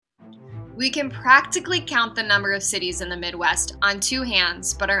We can practically count the number of cities in the Midwest on two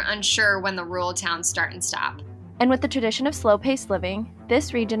hands, but are unsure when the rural towns start and stop. And with the tradition of slow-paced living,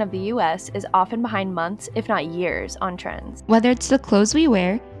 this region of the U.S. is often behind months, if not years, on trends. Whether it's the clothes we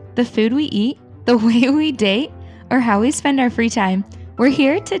wear, the food we eat, the way we date, or how we spend our free time, we're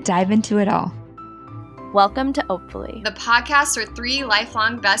here to dive into it all. Welcome to Hopefully, the podcast where three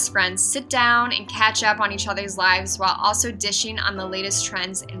lifelong best friends sit down and catch up on each other's lives while also dishing on the latest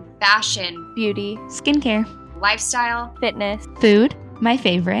trends in fashion, beauty, skincare, lifestyle, fitness, food, my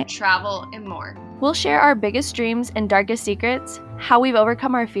favorite, travel, and more. We'll share our biggest dreams and darkest secrets, how we've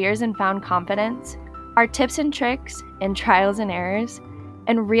overcome our fears and found confidence, our tips and tricks and trials and errors,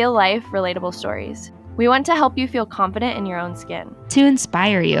 and real-life relatable stories. We want to help you feel confident in your own skin. To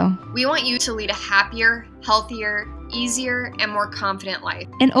inspire you. We want you to lead a happier, healthier, easier, and more confident life.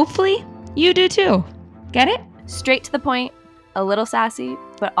 And hopefully, you do too. Get it? Straight to the point, a little sassy,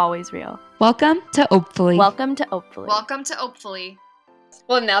 but always real. Welcome to Hopefully. Welcome to Hopefully. Welcome to Hopefully.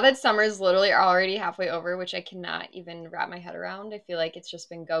 Well, now that summer's literally already halfway over, which I cannot even wrap my head around, I feel like it's just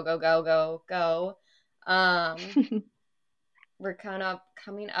been go, go, go, go, go. We're kind of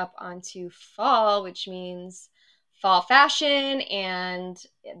coming up onto fall, which means fall fashion, and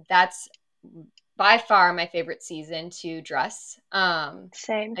that's by far my favorite season to dress.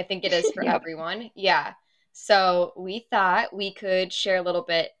 Same. I think it is for everyone. Yeah. So we thought we could share a little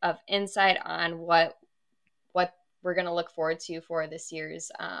bit of insight on what we're going to look forward to for this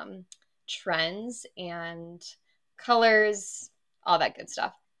year's trends and colors, all that good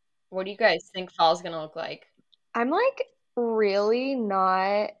stuff. What do you guys think fall is going to look like? I'm really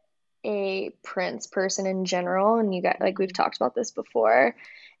not a prints person in general, and you guys, we've talked about this before,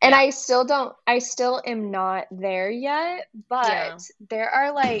 and I still am not there yet, but there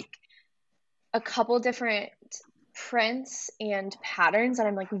are a couple different prints and patterns that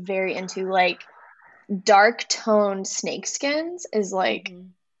I'm very into. Dark toned snakeskins is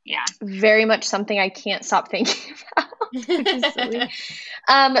very much something I can't stop thinking about, which is silly.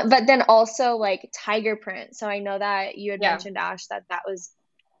 But then also tiger print. So I know that you had mentioned, Ash, that was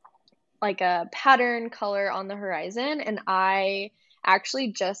a pattern color on the horizon, and I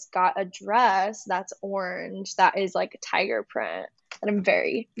actually just got a dress that's orange that is a tiger print that I'm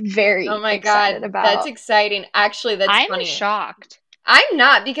very, very excited about. That's exciting. Actually, that's funny. I'm shocked. I'm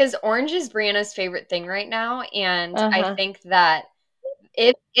not, because orange is Brianna's favorite thing right now, and I think that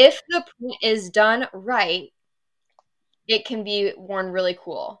if the print is done right, it can be worn really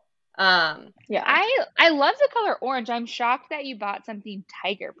cool. I love the color orange. I'm shocked that you bought something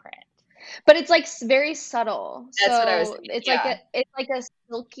tiger print. But it's very subtle. That's what I was thinking. It's a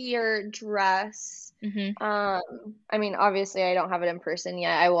silkier dress. Mm-hmm. I mean, obviously I don't have it in person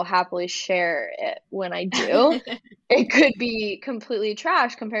yet. I will happily share it when I do. It could be completely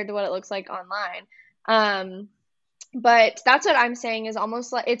trash compared to what it looks like online. But that's what I'm saying is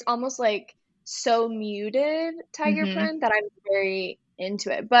it's almost so muted tiger print that I'm very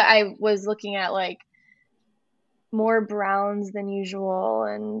into it. But I was looking at more browns than usual,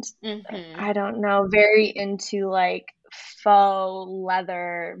 and I don't know, very into faux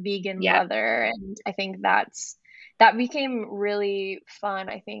leather, vegan leather, and I think that became really fun,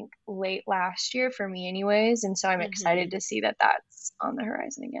 I think, late last year for me anyways, and so I'm excited to see that that's on the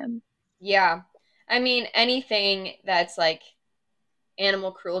horizon again. Yeah. I mean, anything that's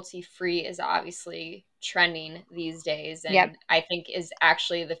animal cruelty free is obviously trending these days, and I think is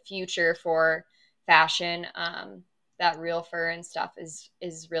actually the future for fashion. That real fur and stuff is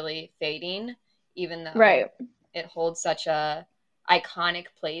really fading, even though it holds such a iconic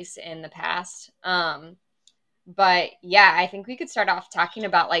place in the past. But yeah, I think we could start off talking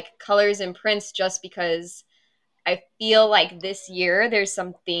about colors and prints, just because I feel like this year there's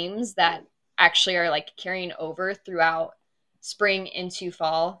some themes that actually are carrying over throughout spring into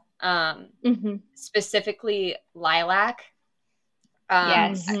fall. Specifically lilac.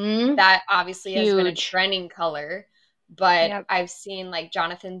 Yes. That obviously has been a trending color, but I've seen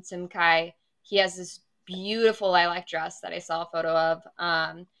Jonathan Simkai, he has this beautiful lilac dress that I saw a photo of,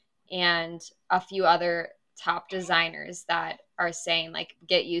 and a few other top designers that are saying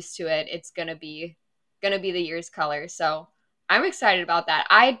get used to it, it's gonna be the year's color. So I'm excited about that.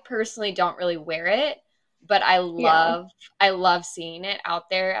 I personally don't really wear it, but I love seeing it out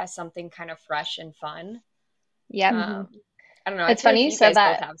there as something kind of fresh and fun. Yeah. I don't know. It's funny you said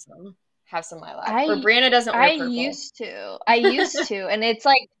that. Have some lilac. Or Brianna doesn't wear purple. I used to, and it's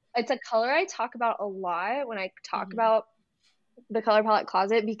a color I talk about a lot when I talk about the Color Palette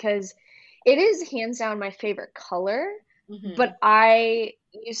Closet, because it is hands down my favorite color. But I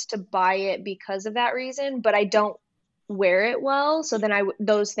used to buy it because of that reason, but I don't wear it well. So then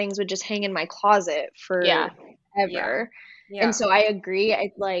those things would just hang in my closet forever. Yeah. And so I agree.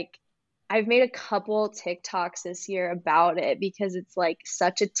 I've made a couple TikToks this year about it because it's like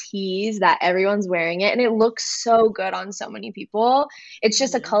such a tease that everyone's wearing it and it looks so good on so many people. It's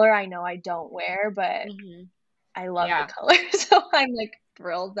just a color I know I don't wear, but I love the color. So I'm like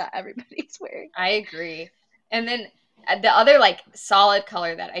thrilled that everybody's wearing it. I agree. And then the other like solid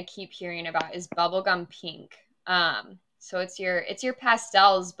color that I keep hearing about is bubblegum pink. So it's your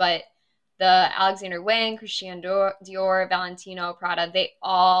pastels, but the Alexander Wang, Christian Dior, Valentino, Prada, they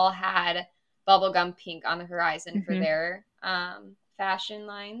all had bubblegum pink on the horizon for their fashion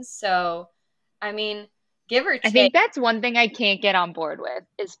lines. So, I mean, give or take. I think that's one thing I can't get on board with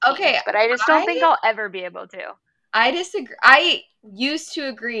is pink, but I just don't think I'll ever be able to. I disagree. I used to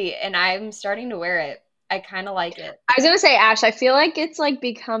agree, and I'm starting to wear it. I kind of like it. I was going to say, Ash, I feel like it's like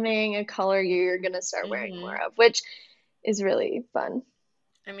becoming a color you're going to start wearing more of, which is really fun.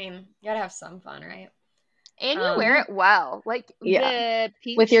 I mean, you gotta have some fun, right? And you wear it well. Like the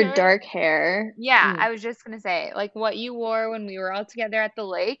pink with your dark hair. Yeah, I was just gonna say, like what you wore when we were all together at the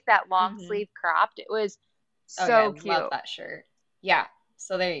lake, that long sleeve cropped, it was so cute. I love that shirt. Yeah,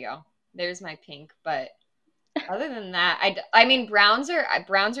 so there you go. There's my pink, but other than that, I mean browns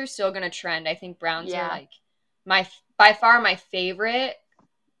are still gonna trend. I think browns are like by far my favorite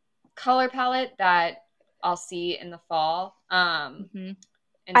color palette that I'll see in the fall.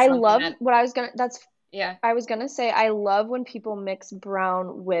 I love I was gonna say I love when people mix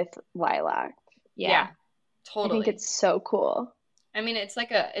brown with lilac. Yeah, totally. I think it's so cool. I mean, it's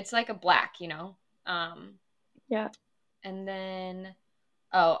like a black, you know. Yeah. And then,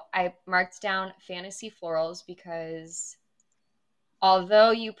 I marked down fantasy florals because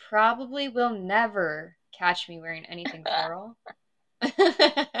although you probably will never catch me wearing anything floral.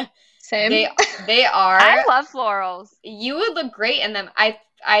 Same. They are. I love florals. You would look great in them.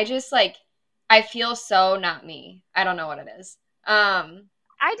 I just like, I feel so not me. I don't know what it is.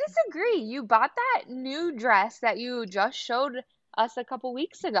 I disagree. You bought that new dress that you just showed us a couple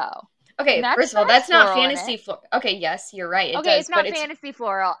weeks ago. Okay, first of all, that's not fantasy floral. Okay, yes, you're right. It's not fantasy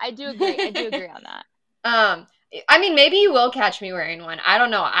floral. I do agree. I do agree on that. I mean, maybe you will catch me wearing one. I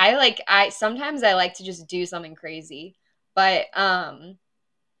don't know. Sometimes I like to just do something crazy. But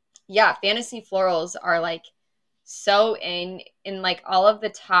yeah, fantasy florals are like so in like all of the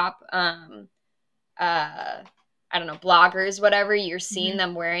top I don't know, bloggers, whatever, you're seeing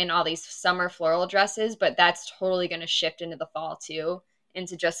them wearing all these summer floral dresses, but that's totally going to shift into the fall too,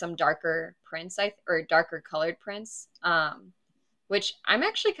 into just some darker prints or darker colored prints, which I'm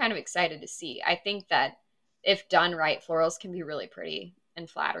actually kind of excited to see. I think that if done right, florals can be really pretty and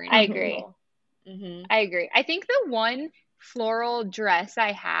flattering. I agree. I agree. I think the one floral dress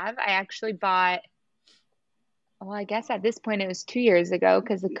I actually bought, well, I guess at this point it was 2 years ago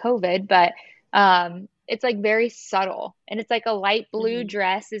because of COVID, but it's like very subtle and it's like a light blue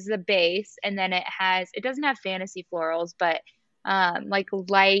dress is the base, and then it doesn't have fantasy florals, but like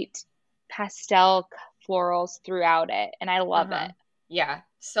light pastel florals throughout it, and I love it. Yeah,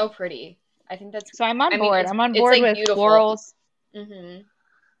 so pretty. I think that's so I'm on board. I'm on board with beautiful florals.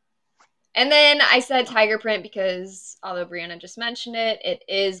 And then I said tiger print because although Brianna just mentioned it, it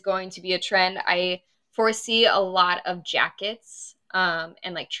is going to be a trend. I foresee a lot of jackets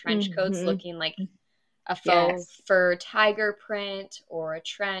and like trench coats looking like a faux fur tiger print or a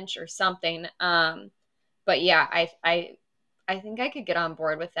trench or something. But yeah, I think I could get on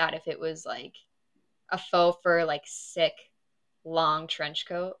board with that if it was like a faux fur, like sick, long trench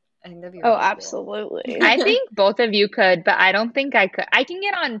coat. I think that'd be really cool. Absolutely. I think both of you could, but I don't think I could. I can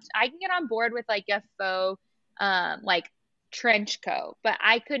get on board with like a faux like trench coat, but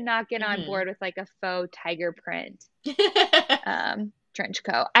I could not get on board with like a faux tiger print trench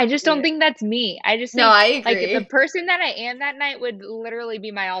coat. I just don't think that's me. I just think, I agree. Like the person that I am that night would literally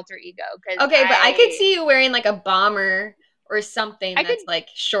be my alter ego. But I could see you wearing like a bomber or something that's like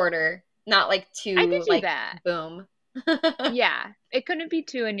shorter, not like too like boom. Yeah, it couldn't be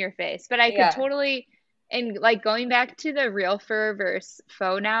too in your face, but I could totally. And like going back to the real fur versus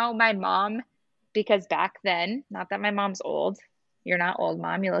faux now, my mom, because back then, not that my mom's old, you're not old,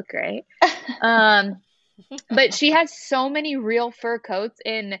 Mom, you look great, but she has so many real fur coats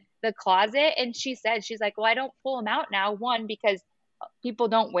in the closet, and she's like, well, I don't pull them out now, one, because people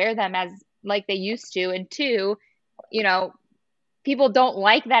don't wear them as like they used to, and two, you know, people don't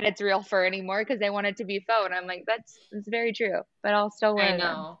like that it's real fur anymore because they want it to be faux. And I'm like, that's very true, but I'll still wear them.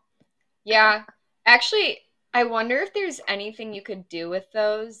 I know. Yeah. Actually, I wonder if there's anything you could do with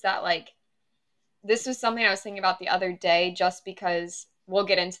those that like, this was something I was thinking about the other day, just because we'll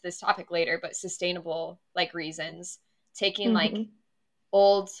get into this topic later, but sustainable like reasons. taking like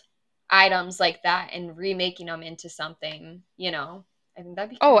old items like that and remaking them into something, you know. I think that'd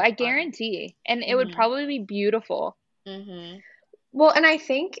be I fun. guarantee. And it would probably be beautiful. Well, and I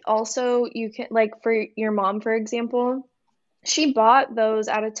think also you can, like, for your mom, for example, she bought those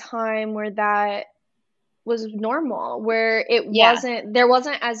at a time where that was normal, where there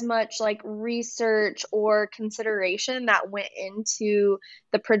wasn't as much like research or consideration that went into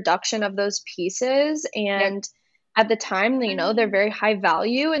the production of those pieces. And at the time, you know, they're very high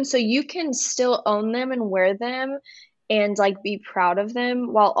value. And so you can still own them and wear them and like be proud of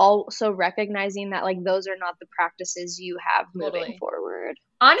them while also recognizing that like those are not the practices you have moving forward.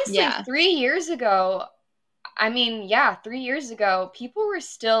 Honestly, 3 years ago, 3 years ago, people were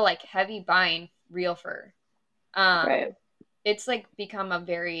still like heavy buying real fur. Right. It's like become a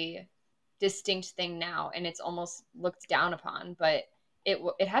very distinct thing now, and it's almost looked down upon, but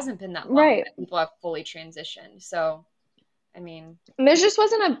it hasn't been that long that people have fully transitioned. So, I mean, there just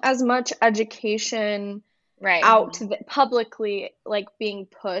wasn't as much education out to publicly like being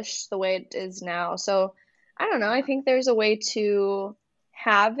pushed the way it is now. So I don't know. I think there's a way to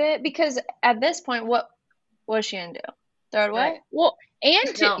have it, because at this point, what was she gonna do? Throw it away? Right. Well,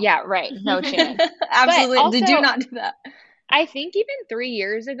 and no chance. Absolutely, also, do not do that. I think even 3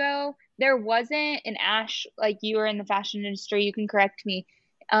 years ago, there wasn't an Ash, like you were in the fashion industry, you can correct me.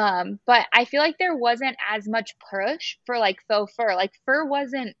 But I feel like there wasn't as much push for like faux fur. Like fur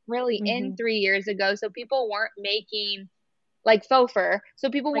wasn't really in 3 years ago, so people weren't making like faux fur.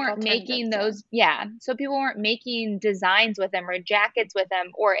 So people like weren't making those. Yeah. So people weren't making designs with them or jackets with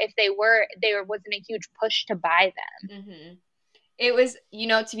them, or if they were, there wasn't a huge push to buy them. It was, you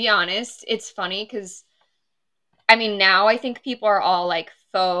know, to be honest, it's funny because I mean, now I think people are all like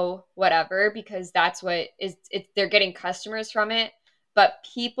faux whatever because that's what they're getting customers from it. But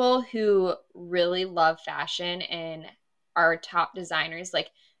people who really love fashion and are top designers, like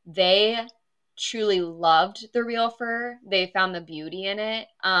they truly loved the real fur. They found the beauty in it,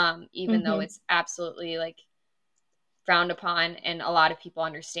 even though it's absolutely like frowned upon, and a lot of people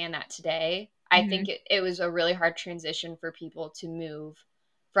understand that today. I think it was a really hard transition for people to move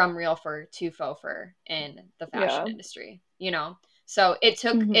from real fur to faux fur in the fashion industry, you know? So it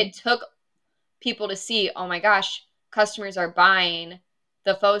took people to see, oh my gosh, customers are buying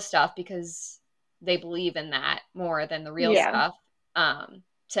the faux stuff because they believe in that more than the real stuff,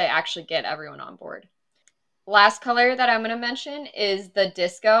 to actually get everyone on board. Last color that I'm going to mention is the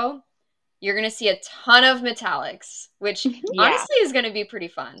disco. You're going to see a ton of metallics, which honestly is going to be pretty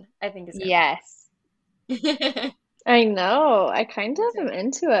fun. I think it's I know. I kind of am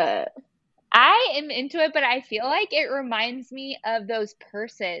into it. I am into it, but I feel like it reminds me of those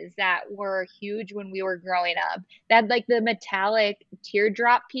purses that were huge when we were growing up. That like the metallic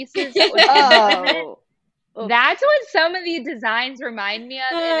teardrop pieces. That that's what some of the designs remind me of,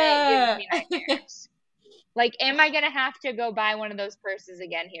 and it gives me nightmares. Like, am I going to have to go buy one of those purses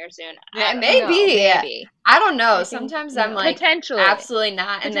again here soon? Maybe. I don't know. Sometimes I'm like, potentially. Absolutely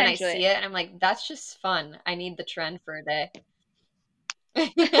not. And then I see it and I'm like, that's just fun. I need the trend for a day.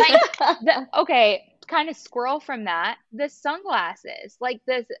 Okay, kind of squirrel from that. The sunglasses, like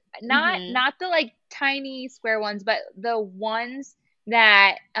this, not the like tiny square ones, but the ones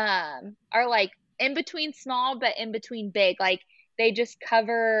that are like in between small but in between big. Like they just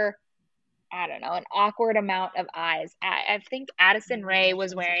cover, I don't know, an awkward amount of eyes. I think Addison Rae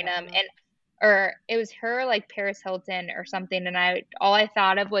was wearing them, or it was her, like Paris Hilton or something. And all I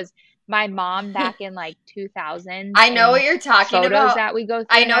thought of was my mom back in like 2000. I know what you're talking about. That we go through.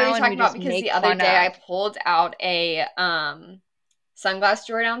 I know what you're talking about because the other day I pulled out a sunglass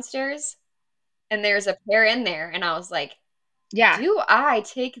drawer downstairs, and there's a pair in there, and I was like, "Yeah, do I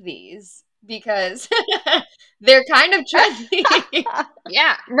take these because they're kind of trendy?"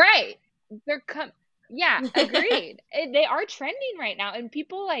 Yeah, right. Agreed. They are trending right now, and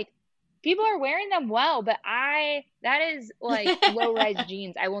people are wearing them well, but that is like low-rise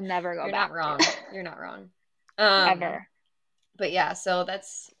jeans. I will never go back. You're not wrong. Ever. But yeah, so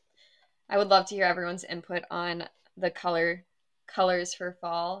I would love to hear everyone's input on the colors for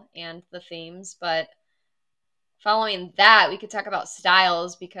fall and the themes, but following that, we could talk about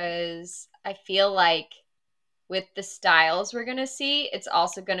styles, because I feel like with the styles we're going to see, it's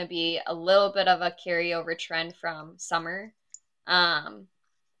also going to be a little bit of a carryover trend from summer.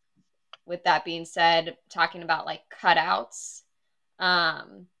 With that being said, talking about like cutouts,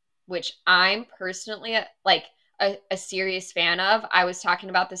 which I'm personally like a serious fan of. I was talking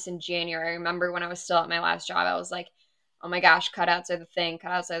about this in January. I remember when I was still at my last job, I was like, oh my gosh, cutouts are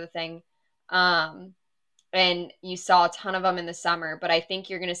the thing. And you saw a ton of them in the summer, but I think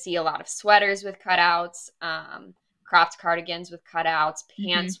you're going to see a lot of sweaters with cutouts, cropped cardigans with cutouts,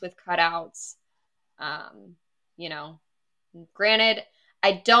 pants with cutouts. You know, granted,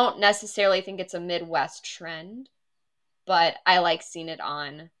 I don't necessarily think it's a Midwest trend, but I like seeing it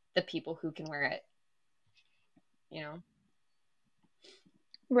on the people who can wear it, you know?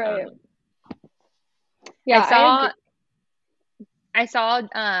 Right. Yeah, I saw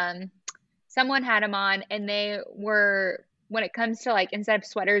someone had them on, and they were, when it comes to like, instead of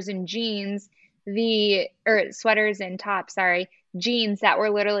sweaters and jeans, sweaters and tops, jeans that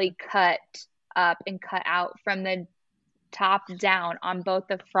were literally cut up and cut out from the top down on both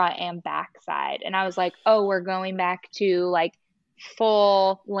the front and back side. And I was like, oh, we're going back to like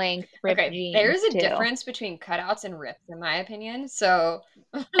full length ripped jeans. There's a difference between cutouts and rips, in my opinion. So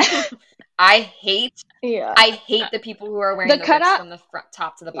I hate the people who are wearing the rips from the front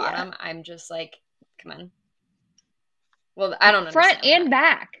top to the bottom. Yeah. I'm just like, come on. Well, I don't understand front and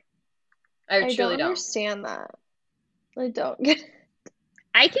back. I truly don't understand that. I don't get it.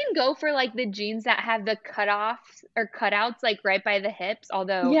 I can go for like the jeans that have the cutoffs or cutouts like right by the hips,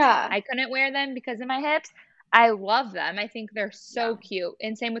 although I couldn't wear them because of my hips. I love them. I think they're so cute.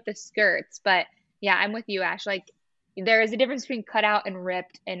 And same with the skirts. But yeah, I'm with you, Ash. Like, there is a difference between cutout and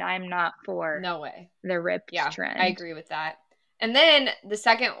ripped, and I'm not for the ripped trend. I agree with that. And then the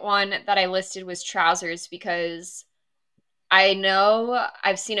second one that I listed was trousers, because I know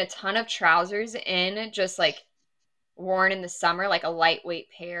I've seen a ton of trousers in just like worn in the summer, like a lightweight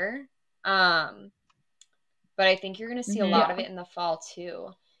pair. But I think you're going to see a lot of it in the fall too.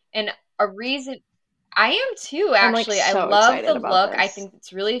 And a reason I am too, actually. Like, so I love the look. I think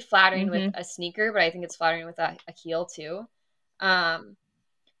it's really flattering with a sneaker, but I think it's flattering with a heel too.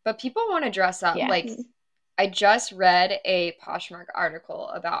 But people want to dress up. Like, I just read a Poshmark article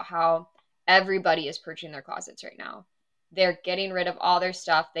about how everybody is purging their closets right now. They're getting rid of all their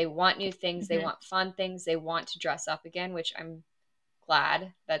stuff. They want new things. They want fun things. They want to dress up again, which I'm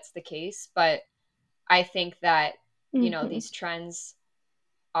glad that's the case. But I think that, you know, these trends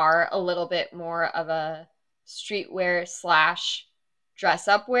are a little bit more of a streetwear / dress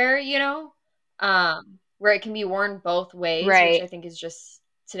up wear, you know, where it can be worn both ways, which I think is just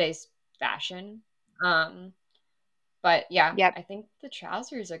today's fashion. But yeah, I think the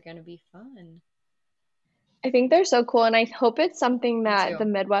trousers are going to be fun. I think they're so cool, and I hope it's something that the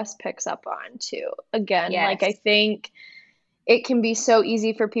Midwest picks up on too. Again, like, I think it can be so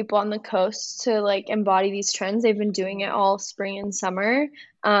easy for people on the coast to like embody these trends. They've been doing it all spring and summer.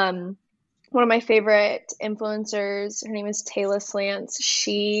 One of my favorite influencers, her name is Taylor Slants.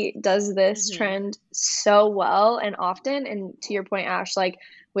 She does this trend so well and often. And to your point, Ash, like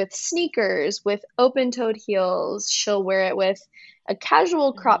with sneakers, with open-toed heels, she'll wear it with a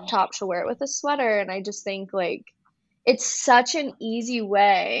casual crop top. She'll wear it with a sweater. And I just think like it's such an easy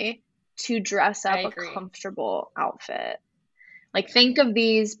way to dress up a comfortable outfit. Like, think of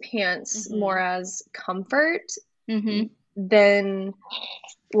these pants more as comfort than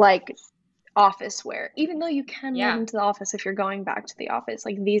like office wear. Even though you can wear them to the office if you're going back to the office.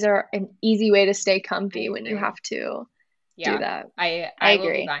 Like, these are an easy way to stay comfy when you have to do that. I agree.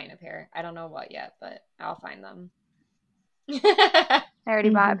 Will be buying a pair. I don't know what yet, but I'll find them. I already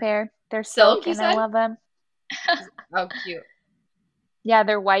bought a pair. They're silk and I love them. Oh, cute. Yeah,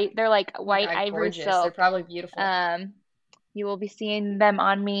 they're white. They're like white ivory silk. They're probably beautiful. You will be seeing them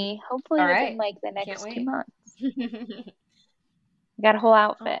on me hopefully within like the next 2 months. I got a whole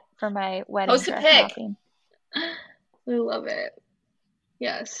outfit for my wedding dress shopping. I love it.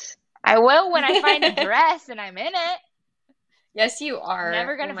 Yes. I will when I find a dress and I'm in it. Yes, you are.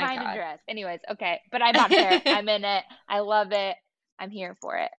 Never going to find a dress. Anyways, okay. But I bought a pair. I'm in it. I love it. I'm here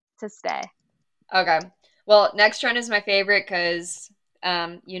for it to stay. Okay. Well, next trend is my favorite because,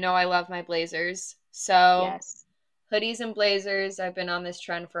 you know, I love my blazers. So hoodies and blazers. I've been on this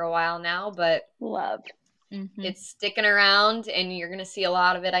trend for a while now, but it's sticking around and you're going to see a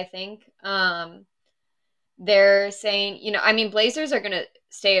lot of it, I think. They're saying, you know, I mean, blazers are going to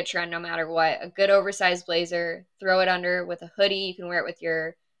stay a trend no matter what. A good oversized blazer, throw it under with a hoodie. You can wear it with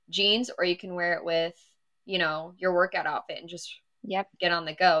your jeans or you can wear it with, you know, your workout outfit and just get on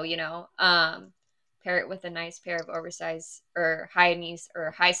the go, you know. Pair it with a nice pair of oversized or high knees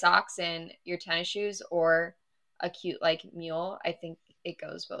or high socks and your tennis shoes or a cute like mule. I think it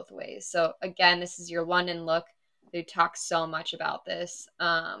goes both ways. So again, this is your London look. They talk so much about this,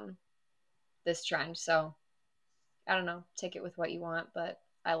 this trend. So I don't know, take it with what you want, but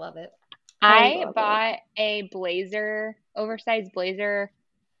I love it. I bought a blazer, oversized blazer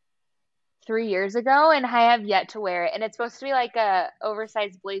 3 years ago, and I have yet to wear it. And it's supposed to be like a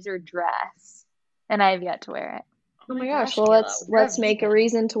oversized blazer dress, and I have yet to wear it. Oh my gosh! Well, let's make a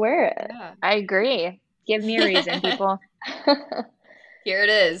reason to wear it. Yeah. I agree. Give me a reason, people. Here it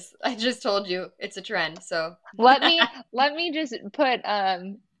is. I just told you it's a trend. So let me just put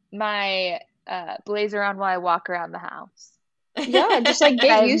my blazer on while I walk around the house. Yeah, just like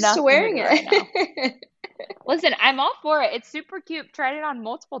get used to wearing it. Right. Listen, I'm all for it. It's super cute. Tried it on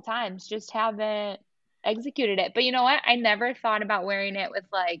multiple times, just haven't executed it. But you know what? I never thought about wearing it with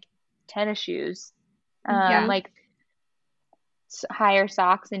like tennis shoes, like higher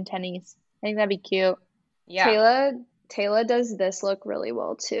socks and tennies. I think that'd be cute. Yeah. Taylor does this look really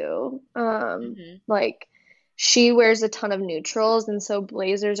well too. Like she wears a ton of neutrals, and so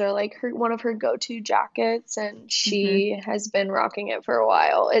blazers are like one of her go-to jackets, and she has been rocking it for a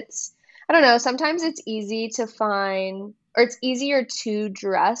while. I don't know, sometimes it's easy to find, or it's easier to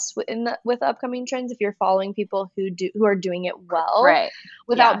dress with upcoming trends if you're following people who are doing it well, right?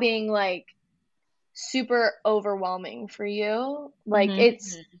 Without being like super overwhelming for you. Like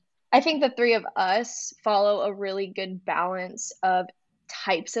I think the three of us follow a really good balance of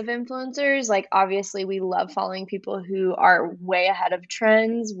types of influencers. Like obviously we love following people who are way ahead of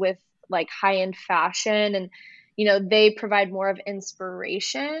trends with like high-end fashion, and they provide more of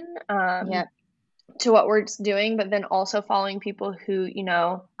inspiration to what we're doing, but then also following people who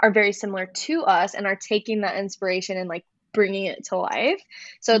are very similar to us and are taking that inspiration and like bringing it to life.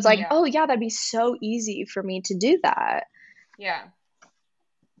 So it's like, oh yeah, that'd be so easy for me to do that. Yeah,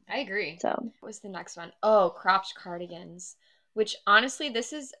 I agree. So what was the next one? Oh, cropped cardigans, which honestly,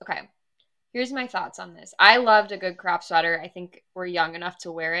 this is okay. Here's my thoughts on this. I loved a good crop sweater. I think we're young enough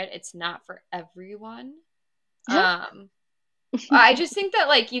to wear it. It's not for everyone. I just think that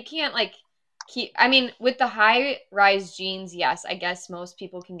like you can't like I mean, with the high rise jeans, yes, I guess most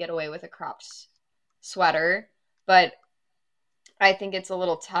people can get away with a cropped sweater, but I think it's a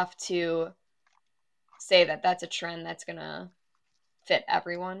little tough to say that that's a trend that's gonna fit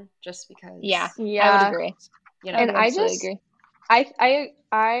everyone just because. Yeah, I would agree. And I agree.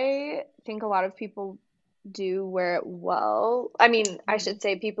 I think a lot of people do wear it well. I mean, I should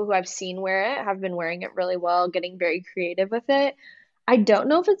say people who I've seen wear it have been wearing it really well, getting very creative with it. I don't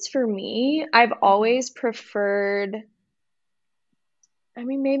know if it's for me. I've always preferred, I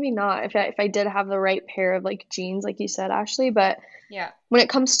mean, maybe not if I did have the right pair of like jeans, like you said, Ashley, but when it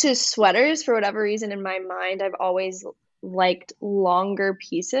comes to sweaters, for whatever reason in my mind, I've always liked longer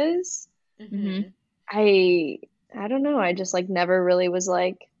pieces. I don't know. I just like never really was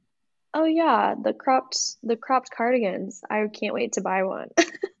like, oh yeah, the cropped cardigans. I can't wait to buy one.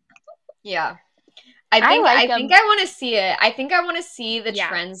 Yeah. I think I want to see it. I think I want to see the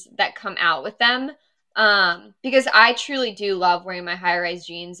trends that come out with them. Because I truly do love wearing my high-rise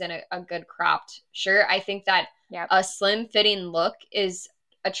jeans and a good cropped shirt. I think that a slim fitting look is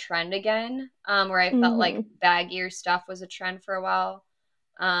a trend again. Where I felt like baggier stuff was a trend for a while.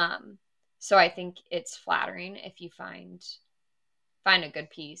 So I think it's flattering if you find a good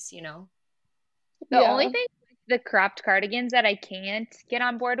piece, The only thing with the cropped cardigans that I can't get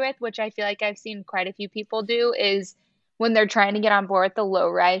on board with, which I feel like I've seen quite a few people do, is when they're trying to get on board with the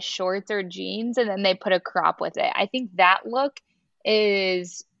low-rise shorts or jeans and then they put a crop with it. I think that look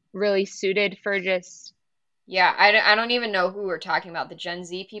is really suited for just... Yeah, I don't even know who we're talking about, the Gen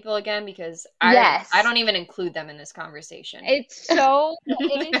Z people again, because I don't even include them in this conversation. It is so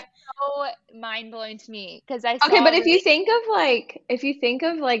mind-blowing to me because I saw... Okay, but if you think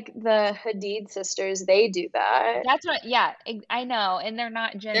of like the Hadid sisters, they do that. That's what, I know, and they're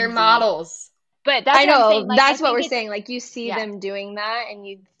not Gen Z. They're models. But that's I know, what I'm saying. Like, that's what we're saying. Like you see them doing that and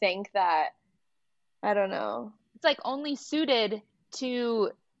you think that, I don't know. It's like only suited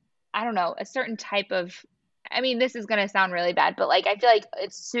to, I don't know, a certain type of, I mean, this is going to sound really bad, but like I feel like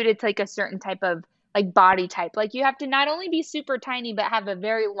it's suited to like a certain type of like body type. Like you have to not only be super tiny, but have a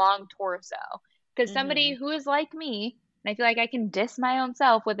very long torso. Because somebody who is like me, and I feel like I can diss my own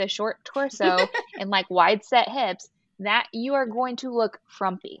self with a short torso and like wide set hips, that you are going to look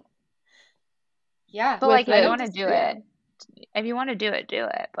frumpy. Yeah. But like, I don't want to do it. If you want to do it, do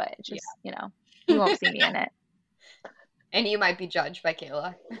it. But just, you won't see me in it. And you might be judged by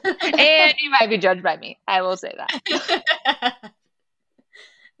Kayla. And you might be judged by me. I will say that.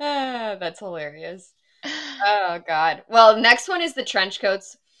 That's hilarious. Oh, God. Well, next one is the trench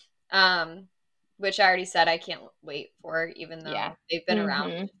coats, which I already said I can't wait for, even though they've been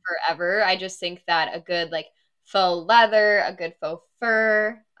around forever. I just think that a good, like, faux leather, a good faux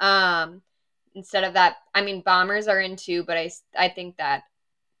fur, instead of that, I mean, bombers are in too, but I think that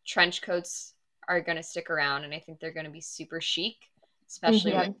trench coats are going to stick around, and I think they're going to be super chic,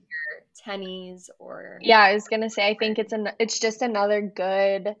 especially with your tennies or... Yeah, I was going to say, I think it's just another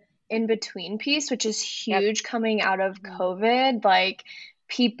good in-between piece, which is huge coming out of COVID. Like,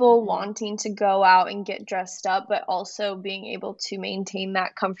 people wanting to go out and get dressed up, but also being able to maintain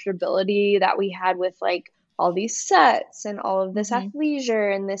that comfortability that we had with like all these sets and all of this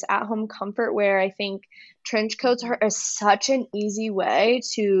athleisure and this at-home comfort wear. I think trench coats are such an easy way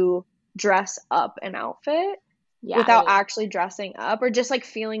to dress up an outfit without actually dressing up or just like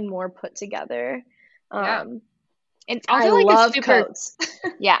feeling more put together. It's also I like love a super coats.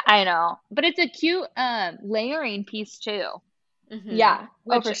 Yeah, I know. But it's a cute layering piece too. Yeah.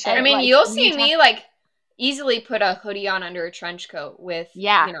 Which, for sure. I mean, you'll see me like easily put a hoodie on under a trench coat with, you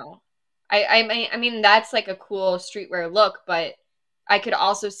know, I mean, that's like a cool streetwear look, but I could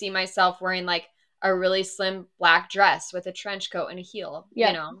also see myself wearing like a really slim black dress with a trench coat and a heel,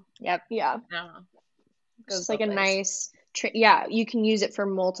 you know? Yeah. I don't know. Just like a nice, you can use it for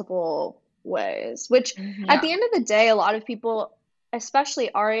multiple ways, which at the end of the day, a lot of people,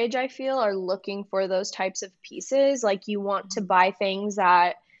 especially our age, I feel, are looking for those types of pieces. Like you want to buy things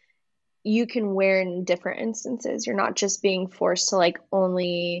that you can wear in different instances. You're not just being forced to like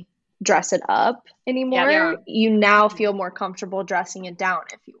only dress it up anymore. You now feel more comfortable dressing it down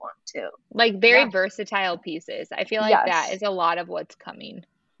if you want to. Like very versatile pieces. I feel like that is a lot of what's coming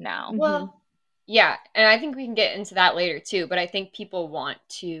now. Well, yeah, and I think we can get into that later too, but I think people want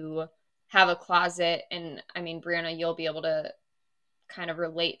to have a closet, and I mean, Brianna, you'll be able to kind of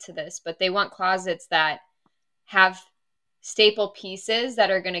relate to this, but they want closets that have staple pieces that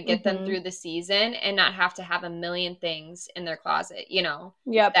are going to get them through the season and not have to have a million things in their closet, you know,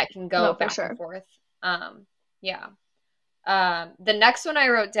 that can go back and forth. The next one I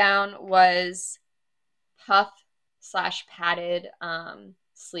wrote down was puff/padded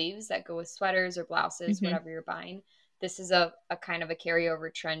sleeves that go with sweaters or blouses, whatever you're buying. This is a kind of a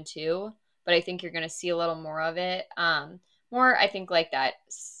carryover trend too, but I think you're going to see a little more of it. More, I think, like that,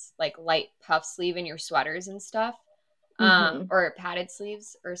 like light puff sleeve in your sweaters and stuff. Or padded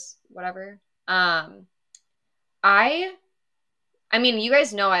sleeves or whatever. I mean, you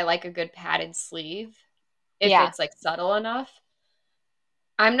guys know I like a good padded sleeve if it's like subtle enough.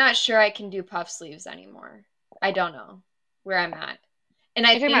 I'm not sure I can do puff sleeves anymore. I don't know where I'm at. And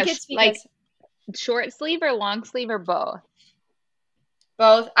I think it's because like short sleeve or long sleeve or both.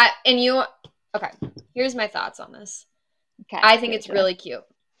 Both. Okay, here's my thoughts on this. Okay. I think it's really cute.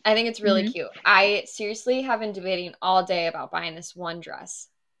 I think it's really cute. I seriously have been debating all day about buying this one dress.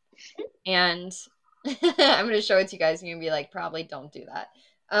 And I'm going to show it to you guys and you're going to be like, probably don't do that.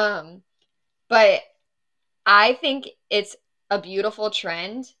 But I think it's a beautiful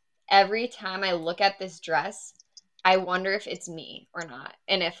trend. Every time I look at this dress, I wonder if it's me or not.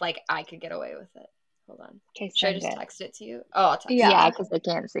 And if like I could get away with it. Hold on. Okay, should I just text it to you? Oh, I'll text it. Yeah, because I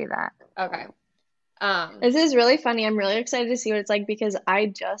can't see that. Okay. This is really funny. I'm really excited to see what it's like because I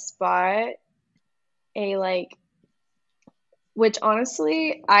just bought which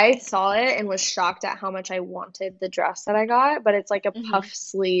honestly, I saw it and was shocked at how much I wanted the dress that I got, but it's like a puff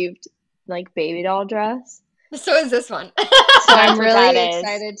sleeved like baby doll dress. So is this one. So I'm really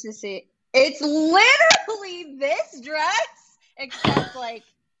excited to see. It's literally this dress except like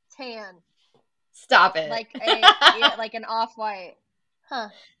tan. Stop it. Like like an off-white. Huh.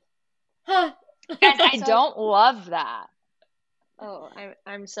 And I don't love that. Oh,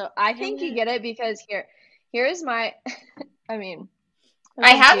 I think you get it because here's my, I mean. I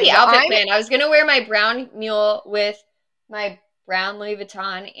have the outfit plan. I was going to wear my brown mule with my brown Louis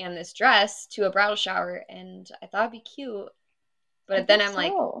Vuitton and this dress to a bridal shower, and I thought it'd be cute. But then I'm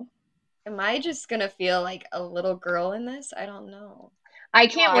like, am I just going to feel like a little girl in this? I don't know. I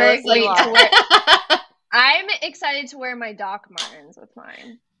can't wait to wear. I'm excited to wear my Doc Martens with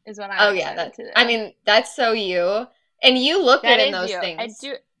mine. Is what I'm excited to do. I mean, that's so you. And you look good in those things.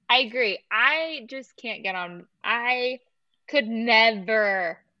 I agree. I just can't get on. I could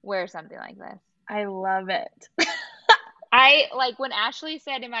never wear something like this. I love it. I like when Ashley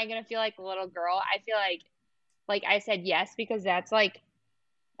said, am I going to feel like a little girl? I feel like I said yes, because that's like,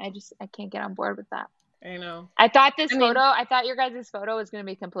 I can't get on board with that. I know. I thought I thought your guys' photo was going to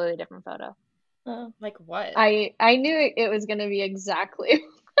be a completely different photo. Like what? I knew it was going to be exactly.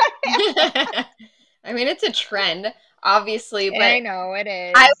 I mean, it's a trend, obviously, but I know it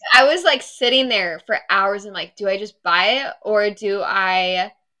is. I was like sitting there for hours and like, do I just buy it or do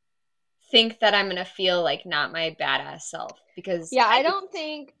I think that I'm gonna feel like not my badass self? Because I don't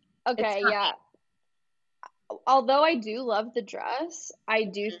think. Okay, yeah. Although I do love the dress, I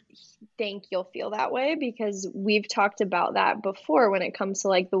do think you'll feel that way because we've talked about that before when it comes to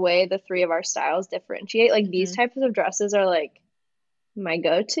like the way the three of our styles differentiate. Like these types of dresses are like my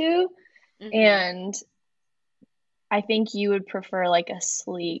go-to, and I think you would prefer like a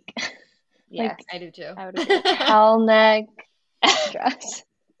sleek. Yeah, I do too. I would agree. Towel neck, dress.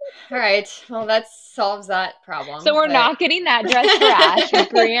 All right. Well, that solves that problem. So we're not getting that dress for Ash.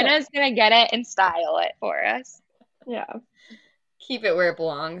 Brianna's going to get it and style it for us. Yeah. Keep it where it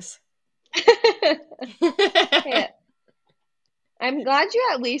belongs. Yeah. I'm glad you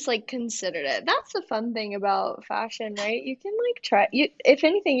at least like considered it. That's the fun thing about fashion, right? You can like try you if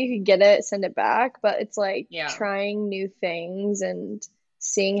anything you could get it, send it back, but it's like trying new things and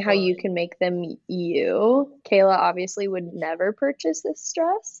seeing how you can make them you. Kayla obviously would never purchase this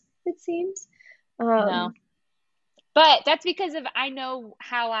dress, it seems. No. But that's because of I know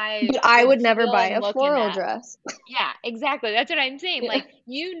how But I would never buy a floral dress. Yeah, exactly. That's what I'm saying. Like,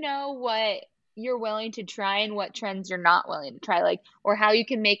 you know what you're willing to try and what trends you're not willing to try, like, or how you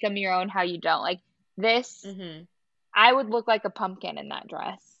can make them your own, how you don't. Like this, I would look like a pumpkin in that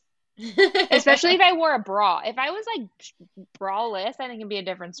dress. Especially if I wore a bra. If I was like braless, I think it'd be a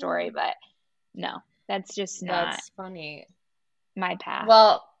different story. But no, that's just not funny. My path.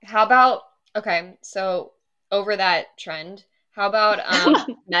 Well, how about so over that trend, how about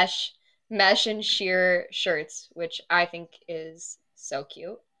mesh and sheer shirts, which I think is so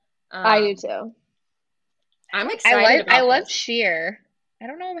cute. I do too. I'm excited about I love sheer. I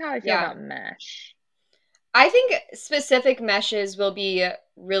don't know how I feel about mesh. I think specific meshes will be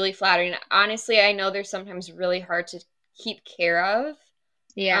really flattering. Honestly, I know they're sometimes really hard to keep care of.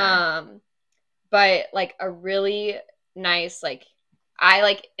 Yeah. But like a really nice, like I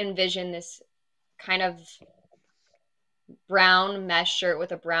like envision this kind of brown mesh shirt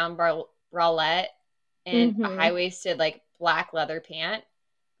with a brown bralette and a high-waisted like black leather pant.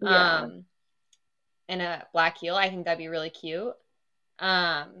 And a black heel. I think that'd be really cute.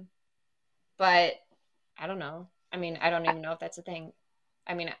 But I don't know. I mean, I don't even know if that's a thing.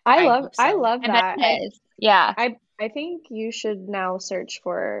 I mean, I love that. Yeah. I think you should now search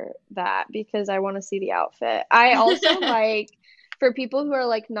for that because I want to see the outfit. I also like for people who are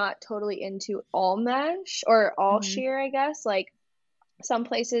like not totally into all mesh or all sheer, I guess, like some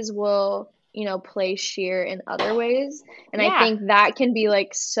places will, play sheer in other ways. And I think that can be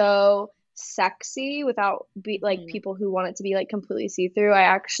like so sexy without like people who want it to be like completely see-through. I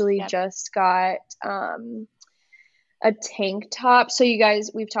actually just got a tank top. So you guys,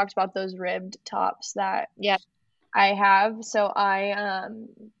 we've talked about those ribbed tops that I have. So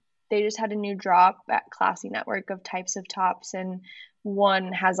they just had a new drop at Classy Network of types of tops, and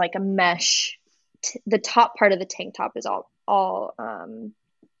one has like a mesh. The top part of the tank top is all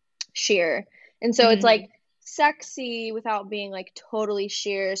sheer, and so it's like sexy without being like totally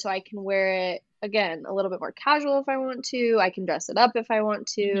sheer. So I can wear it again a little bit more casual if I want to. I can dress it up if I want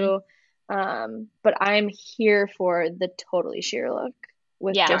to. But I'm here for the totally sheer look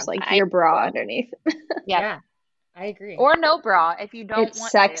with just like your bra underneath. Yeah, I agree. Or no bra if you don't. It's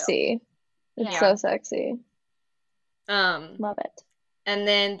sexy. It's so sexy. Love it. And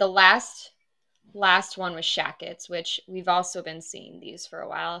then the last one was shackets, which we've also been seeing these for a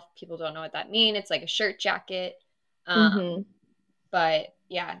while. If people don't know what that means, it's like a shirt jacket. But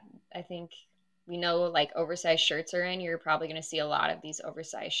yeah, I think we know like oversized shirts are in. You're probably going to see a lot of these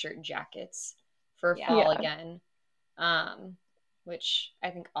oversized shirt and jackets for fall again, which I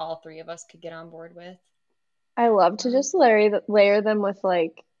think all three of us could get on board with. I love to just layer them with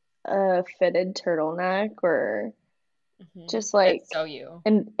like a fitted turtleneck or just like that's so you.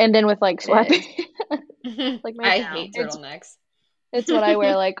 And then with like sweatpants. Like I hate turtlenecks. It's what I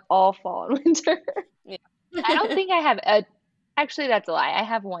wear like all fall and winter. I don't think I have actually that's a lie. I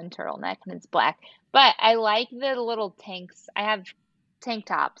have one turtleneck and it's black. But I like the little tanks. I have tank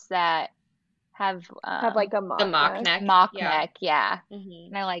tops that have like a mock neck. Mock neck, yeah.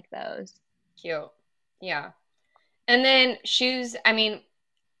 And I like those. Cute. Yeah. And then shoes, I mean,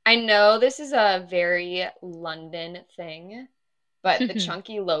 I know this is a very London thing, but the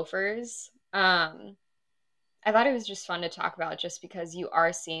chunky loafers, I thought it was just fun to talk about just because you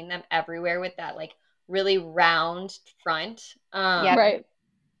are seeing them everywhere with that like really round front. Right.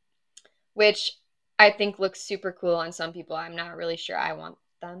 Which I think looks super cool on some people. I'm not really sure I want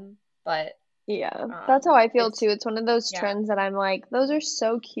them, but that's how I feel too. It's one of those trends that I'm like, those are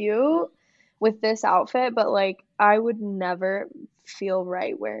so cute with this outfit, but like I would never feel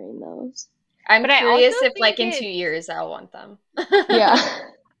right wearing those. I'm curious if like in 2 years I'll want them.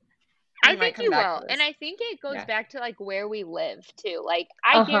 I think you will. And I think it goes back to like where we live too. Like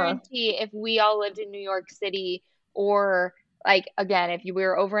I guarantee if we all lived in New York City or like again, if we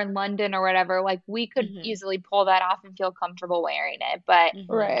were over in London or whatever, like we could easily pull that off and feel comfortable wearing it. But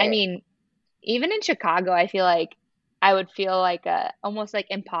I mean, even in Chicago, I feel like I would feel like almost like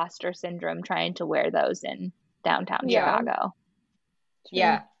imposter syndrome trying to wear those in downtown Chicago.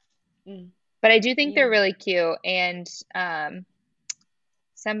 Yeah. But I do think they're really cute. And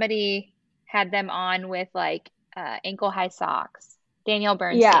somebody had them on with like ankle high socks. Danielle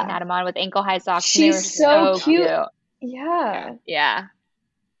Bernstein had them on with ankle high socks. And they were so cute. Yeah.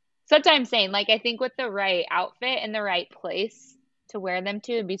 So that's what I'm saying. Like, I think with the right outfit and the right place to wear them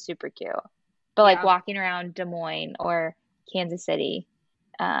to, it'd be super cute. But like walking around Des Moines or Kansas City,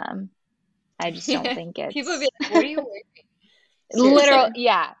 I just don't think it's. People would be like, "What are you wearing?" Literal,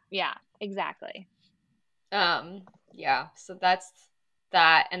 yeah, exactly. Yeah. So that's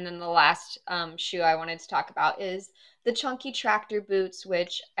that, and then the last shoe I wanted to talk about is the chunky tractor boots,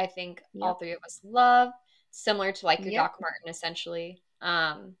 which I think all three of us love. Similar to like your Doc Marten, essentially.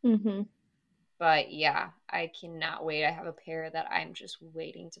 But yeah, I cannot wait. I have a pair that I'm just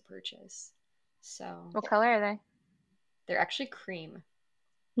waiting to purchase. So what color are they? They're actually cream.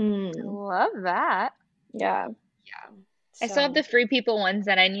 Love that. Yeah. I still have the Free People ones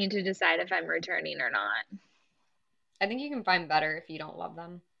that I need to decide if I'm returning or not. I think you can find better if you don't love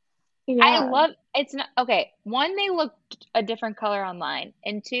them. It's not okay. One, they look a different color online,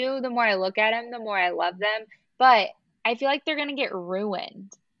 and two, the more I look at them, the more I love them. But I feel like they're gonna get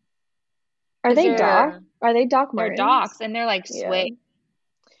ruined. Are they Doc Martens? They're Docs, and they're like suede.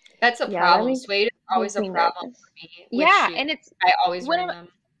 That's a problem. Suede is always a problem for me. And I always wear them.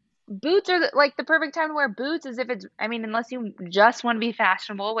 Boots are like the perfect time to wear boots is if it's, I mean, unless you just want to be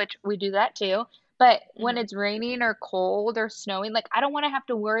fashionable, which we do that too. But when it's raining or cold or snowing, like I don't want to have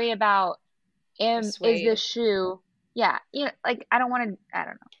to worry about is the shoe. Yeah, like I don't want to. I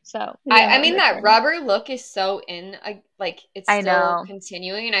don't know. So I mean that rubber look is so in. Like it's still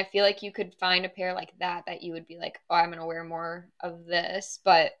continuing, and I feel like you could find a pair like that you would be like, oh, I'm gonna wear more of this.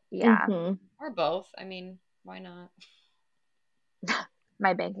 But or both. I mean, why not?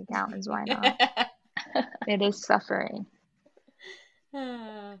 My bank account is why not. It is suffering.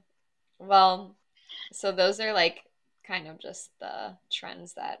 Well, so those are like kind of just the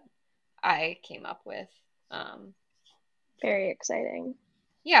trends that I came up with. Very exciting.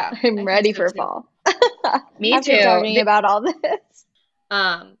 Yeah. I'm ready for fall. Me After too. talking about all this.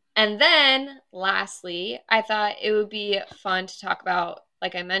 And then lastly, I thought it would be fun to talk about,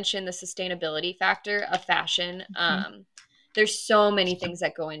 like I mentioned, the sustainability factor of fashion. There's so many things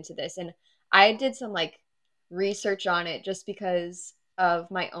that go into this. And I did some like research on it just because of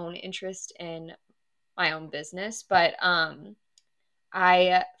my own interest in my own business. But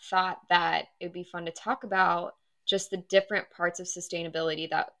I thought that it would be fun to talk about just the different parts of sustainability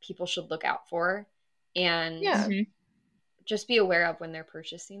that people should look out for and just be aware of when they're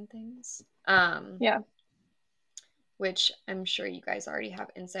purchasing things. Which I'm sure you guys already have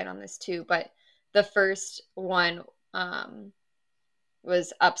insight on this too. But the first one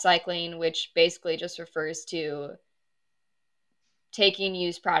was upcycling, which basically just refers to taking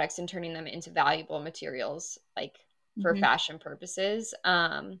used products and turning them into valuable materials, like for fashion purposes,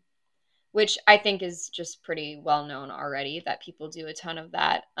 which I think is just pretty well known already that people do a ton of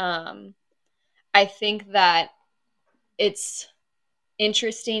that. I think that it's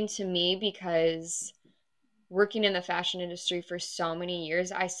interesting to me because working in the fashion industry for so many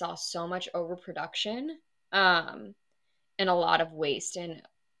years, I saw so much overproduction and a lot of waste. And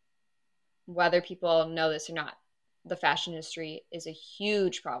whether people know this or not, the fashion industry is a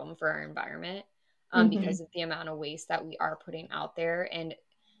huge problem for our environment because of the amount of waste that we are putting out there. And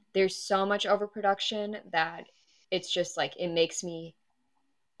there's so much overproduction that it's just like, it makes me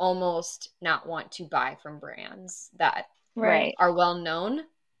almost not want to buy from brands that are well known.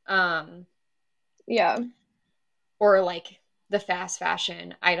 Or like the fast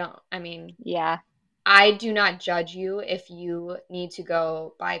fashion. I do not judge you if you need to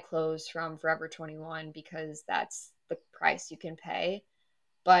go buy clothes from Forever 21 because that's the price you can pay,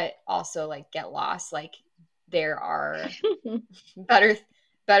 but also like get lost. Like there are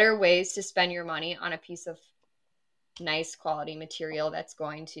better ways to spend your money on a piece of nice quality material that's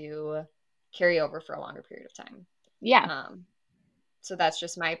going to carry over for a longer period of time. So that's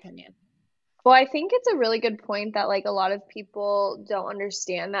just my opinion. Well, I think it's a really good point that like a lot of people don't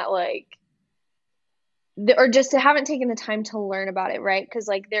understand that like or just haven't taken the time to learn about it, right? Because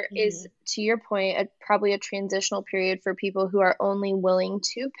like there is, to your point, probably a transitional period for people who are only willing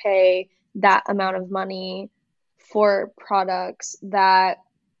to pay that amount of money for products that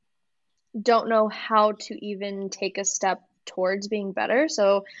don't know how to even take a step towards being better.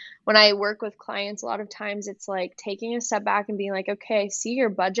 So when I work with clients, a lot of times it's like taking a step back and being like, okay, I see your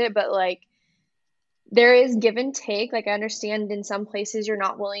budget, but like there is give and take. Like I understand in some places you're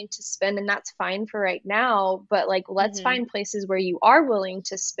not willing to spend, and that's fine for right now, but like let's find places where you are willing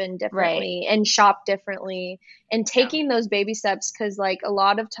to spend differently and shop differently and taking those baby steps, because like a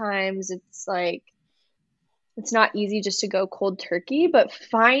lot of times it's like it's not easy just to go cold turkey, but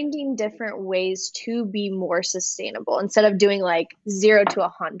finding different ways to be more sustainable instead of doing like 0 to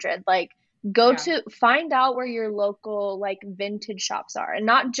 100. Like go to find out where your local like vintage shops are, and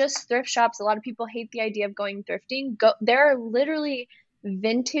not just thrift shops. A lot of people hate the idea of going thrifting. There are literally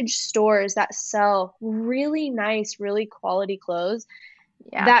vintage stores that sell really nice, really quality clothes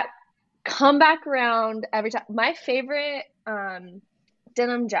that come back around every time. My favorite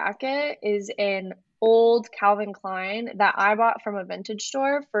denim jacket is an old Calvin Klein that I bought from a vintage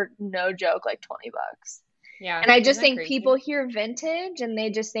store for no joke, like $20. Yeah. And I just think people hear vintage and they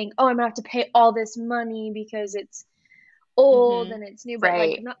just think, oh, I'm gonna have to pay all this money because it's old and it's new, but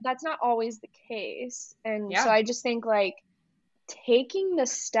like that's not always the case. And so I just think like taking the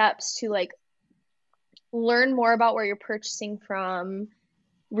steps to like learn more about where you're purchasing from,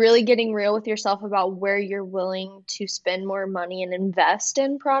 really getting real with yourself about where you're willing to spend more money and invest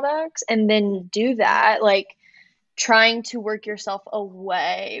in products, and then do that, like trying to work yourself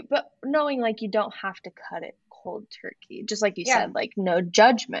away, but knowing like you don't have to cut it cold turkey, just like you said, like no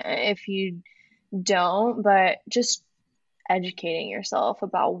judgment if you don't, but just educating yourself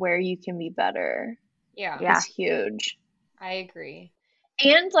about where you can be better is huge. I agree.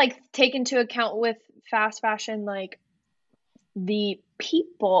 And like take into account with fast fashion, like the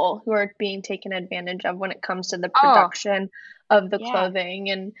people who are being taken advantage of when it comes to the production of the clothing,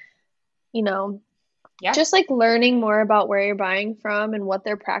 and you know, just like learning more about where you're buying from and what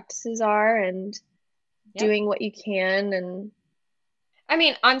their practices are, and doing what you can. And I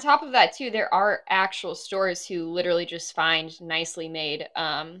mean, on top of that too, there are actual stores who literally just find nicely made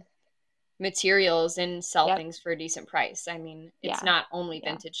materials and sell things for a decent price. I mean, it's not only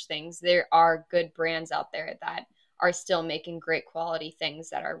vintage things. There are good brands out there that are still making great quality things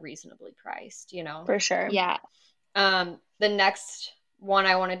that are reasonably priced, you know? For sure. Yeah. The next one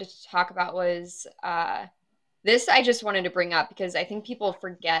I wanted to talk about was this I just wanted to bring up because I think people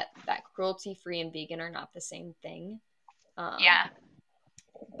forget that cruelty-free and vegan are not the same thing.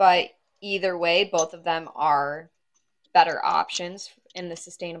 But either way, both of them are better options in the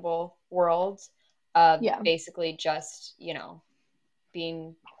sustainable world of basically just, you know,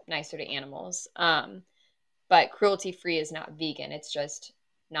 being nicer to animals. But cruelty-free is not vegan. It's just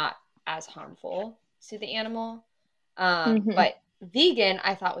not as harmful to the animal. But vegan,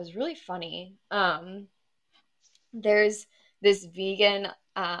 I thought was really funny. There's this vegan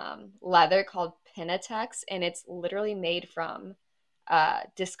leather called Pinatex, and it's literally made from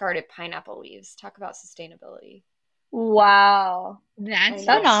discarded pineapple leaves. Talk about sustainability. Wow. That's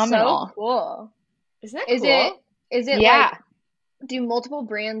phenomenal. So cool. Isn't that cool? Is it like, do multiple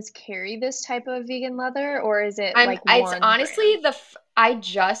brands carry this type of vegan leather, or is it like one it's honestly brand? I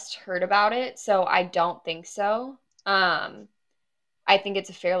just heard about it, so I don't think so. I think it's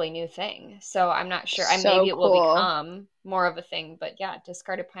a fairly new thing, so I'm not sure. Maybe it will become more of a thing, but yeah,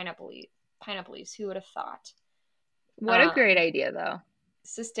 discarded pineapple leaves. Who would have thought? What a great idea, though.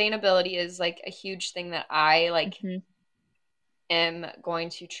 Sustainability is like a huge thing that I like am going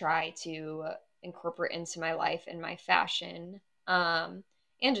to try to incorporate into my life and my fashion, and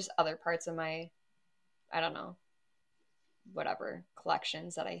just other parts of my, I don't know, whatever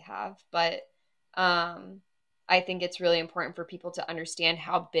collections that I have. But I think it's really important for people to understand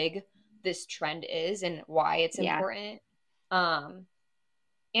how big this trend is and why it's important.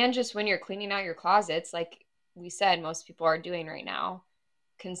 And just when you're cleaning out your closets, like we said, most people are doing right now,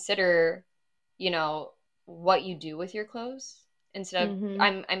 consider, you know, what you do with your clothes instead of,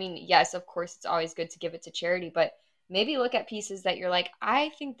 I mean, yes, of course, it's always good to give it to charity, but maybe look at pieces that you're like,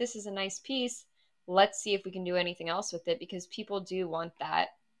 I think this is a nice piece. Let's see if we can do anything else with it, because people do want that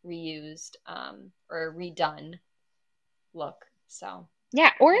reused or redone look. So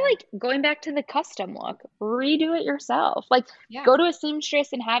yeah, or like going back to the custom look, redo it yourself. Like go to a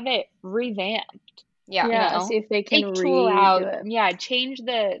seamstress and have it revamped. Yeah, you know? See if they can redo it. Yeah, change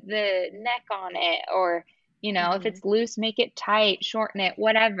the neck on it, or you know, if it's loose, make it tight, shorten it,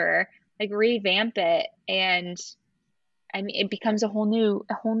 whatever. Like revamp it, and I mean, it becomes a whole new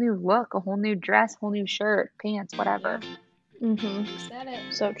look, a whole new dress, whole new shirt, pants, whatever. You said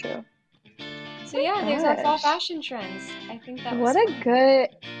it. So true. So yeah, there's our fall fashion trends. I think that was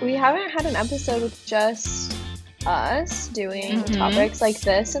we haven't had an episode with just us doing topics like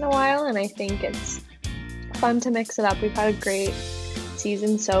this in a while, and I think it's fun to mix it up. We've had a great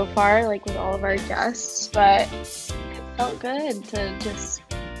season so far, like with all of our guests, but it felt good to just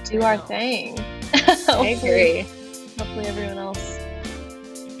do our thing. I agree. Hopefully everyone else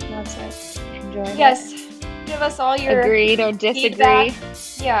loves it. Enjoy it. Yes. Give us all your agreed or disagree. Feedback.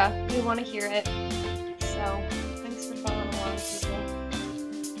 Yeah, we want to hear it. So thanks for following along,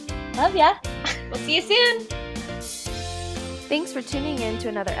 people. Love ya. We'll see you soon. Thanks for tuning in to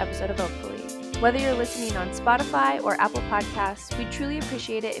another episode of Oakfully. Whether you're listening on Spotify or Apple Podcasts, we truly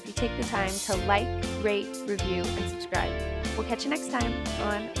appreciate it if you take the time to like, rate, review, and subscribe. We'll catch you next time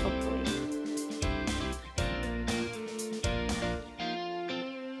on Oakfully.